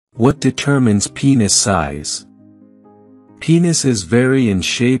What determines penis size? Penises vary in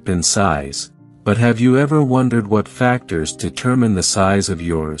shape and size, but have you ever wondered what factors determine the size of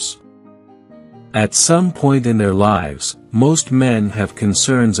yours? At some point in their lives, most men have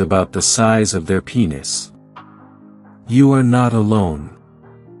concerns about the size of their penis. You are not alone.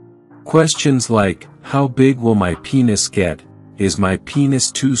 Questions like, how big will my penis get, is my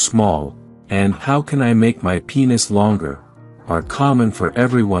penis too small, and how can I make my penis longer, are common for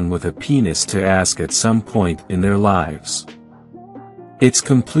everyone with a penis to ask at some point in their lives. It's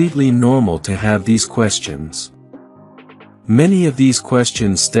completely normal to have these questions. Many of these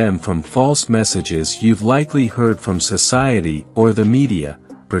questions stem from false messages you've likely heard from society or the media,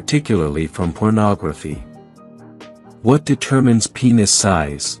 particularly from pornography. What determines penis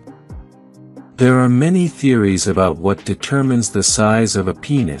size? There are many theories about what determines the size of a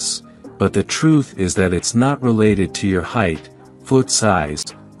penis, but the truth is that it's not related to your height, foot size,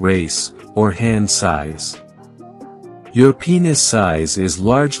 race, or hand size. Your penis size is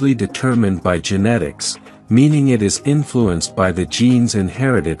largely determined by genetics, meaning it is influenced by the genes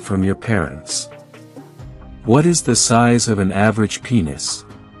inherited from your parents. What is the size of an average penis?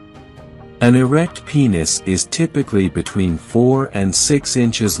 An erect penis is typically between 4 and 6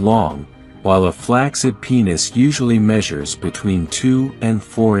 inches long, while a flaccid penis usually measures between 2 and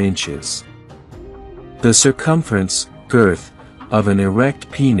 4 inches. The circumference, girth, of an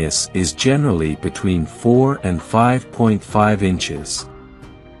erect penis is generally between 4 and 5.5 inches.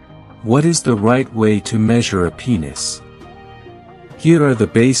 What is the right way to measure a penis? Here are the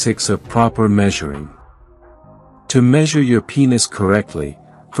basics of proper measuring. To measure your penis correctly,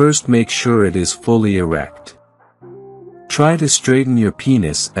 first make sure it is fully erect. Try to straighten your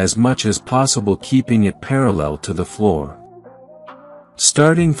penis as much as possible, keeping it parallel to the floor.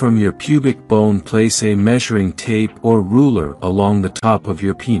 Starting from your pubic bone, place a measuring tape or ruler along the top of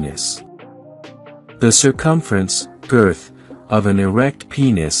your penis. The circumference, girth, of an erect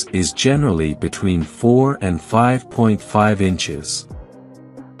penis is generally between 4 and 5.5 inches.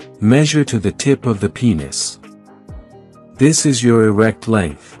 Measure to the tip of the penis. This is your erect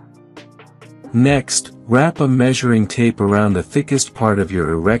length. Next, wrap a measuring tape around the thickest part of your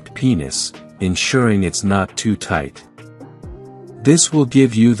erect penis, ensuring it's not too tight. This will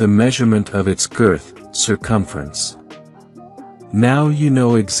give you the measurement of its girth, circumference. Now you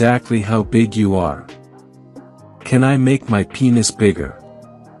know exactly how big you are. Can I make my penis bigger?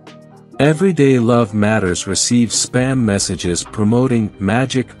 Everyday Love Matters receives spam messages promoting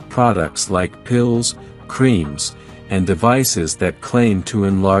magic products like pills, creams, and devices that claim to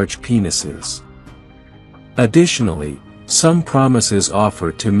enlarge penises. Additionally, some promises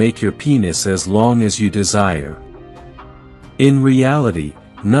offer to make your penis as long as you desire. In reality,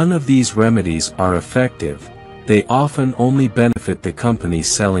 none of these remedies are effective. They often only benefit the company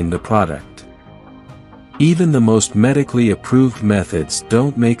selling the product. Even the most medically approved methods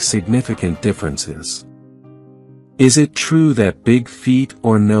don't make significant differences. Is it true that big feet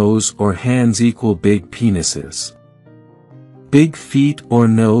or nose or hands equal big penises? Big feet or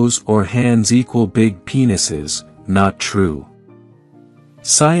nose or hands equal big penises, not true.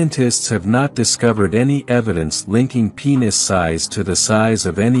 Scientists have not discovered any evidence linking penis size to the size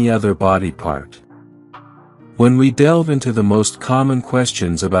of any other body part. When we delve into the most common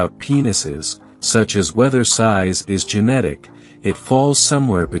questions about penises, such as whether size is genetic, it falls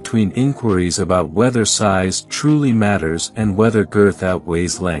somewhere between inquiries about whether size truly matters and whether girth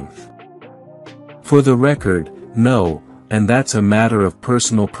outweighs length. For the record, no, and that's a matter of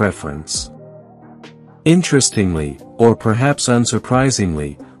personal preference. Interestingly, or perhaps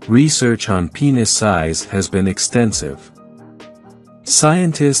unsurprisingly, research on penis size has been extensive.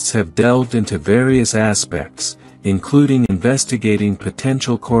 Scientists have delved into various aspects, including investigating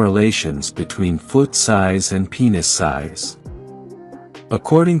potential correlations between foot size and penis size.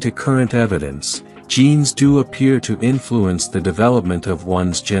 According to current evidence, genes do appear to influence the development of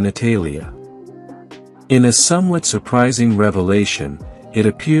one's genitalia. In a somewhat surprising revelation, it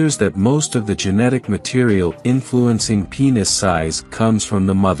appears that most of the genetic material influencing penis size comes from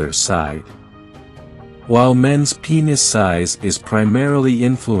the mother's side. While men's penis size is primarily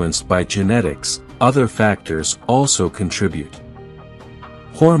influenced by genetics, other factors also contribute.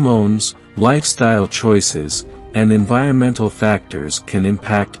 Hormones, lifestyle choices, and environmental factors can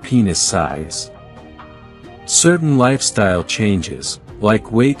impact penis size. Certain lifestyle changes,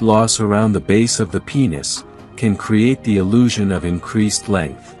 like weight loss around the base of the penis, can create the illusion of increased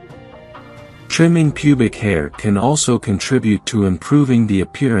length. Trimming pubic hair can also contribute to improving the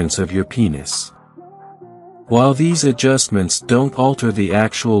appearance of your penis. While these adjustments don't alter the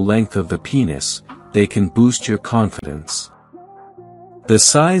actual length of the penis, they can boost your confidence. The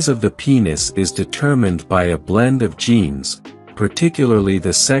size of the penis is determined by a blend of genes, particularly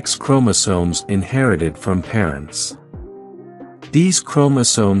the sex chromosomes inherited from parents. These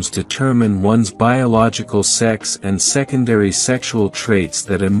chromosomes determine one's biological sex and secondary sexual traits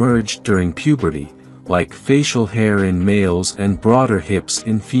that emerge during puberty, like facial hair in males and broader hips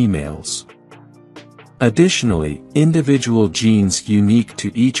in females. Additionally, individual genes unique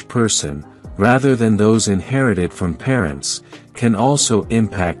to each person, rather than those inherited from parents, can also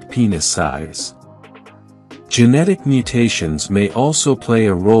impact penis size. Genetic mutations may also play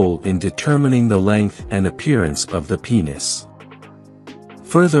a role in determining the length and appearance of the penis.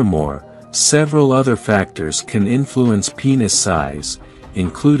 Furthermore, several other factors can influence penis size,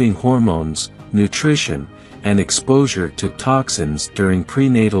 including hormones, nutrition, and exposure to toxins during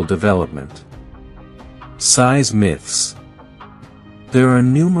prenatal development. Size myths. There are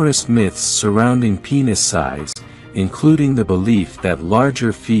numerous myths surrounding penis size, including the belief that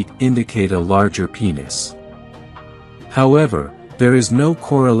larger feet indicate a larger penis. However, there is no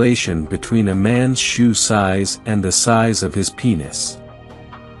correlation between a man's shoe size and the size of his penis.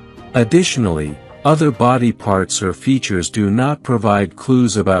 Additionally, other body parts or features do not provide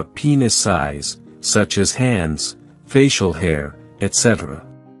clues about penis size, such as hands, facial hair, etc.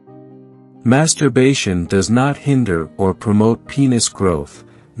 Masturbation does not hinder or promote penis growth,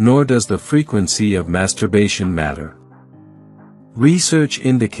 nor does the frequency of masturbation matter. Research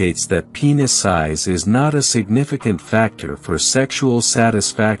indicates that penis size is not a significant factor for sexual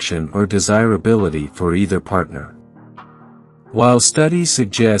satisfaction or desirability for either partner. While studies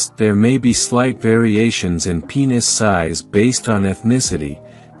suggest there may be slight variations in penis size based on ethnicity,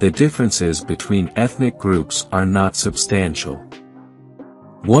 the differences between ethnic groups are not substantial.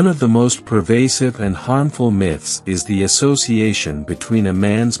 One of the most pervasive and harmful myths is the association between a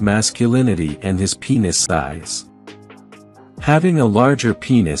man's masculinity and his penis size. Having a larger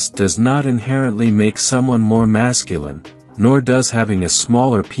penis does not inherently make someone more masculine, nor does having a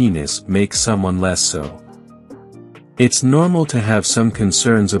smaller penis make someone less so. It's normal to have some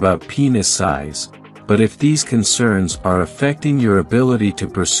concerns about penis size, but if these concerns are affecting your ability to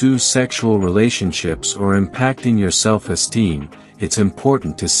pursue sexual relationships or impacting your self-esteem, it's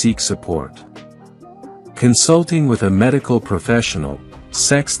important to seek support. Consulting with a medical professional,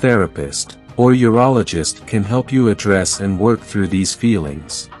 sex therapist, or urologist can help you address and work through these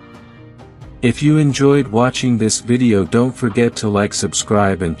feelings. If you enjoyed watching this video, don't forget to like,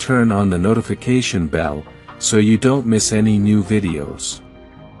 subscribe and turn on the notification bell, so you don't miss any new videos.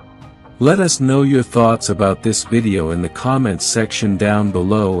 Let us know your thoughts about this video in the comments section down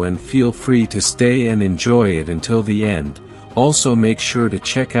below, and feel free to stay and enjoy it until the end. Also make sure to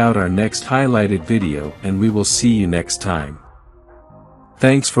check out our next highlighted video, and we will see you next time.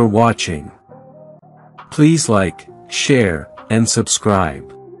 Thanks for watching. Please like, share, and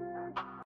subscribe.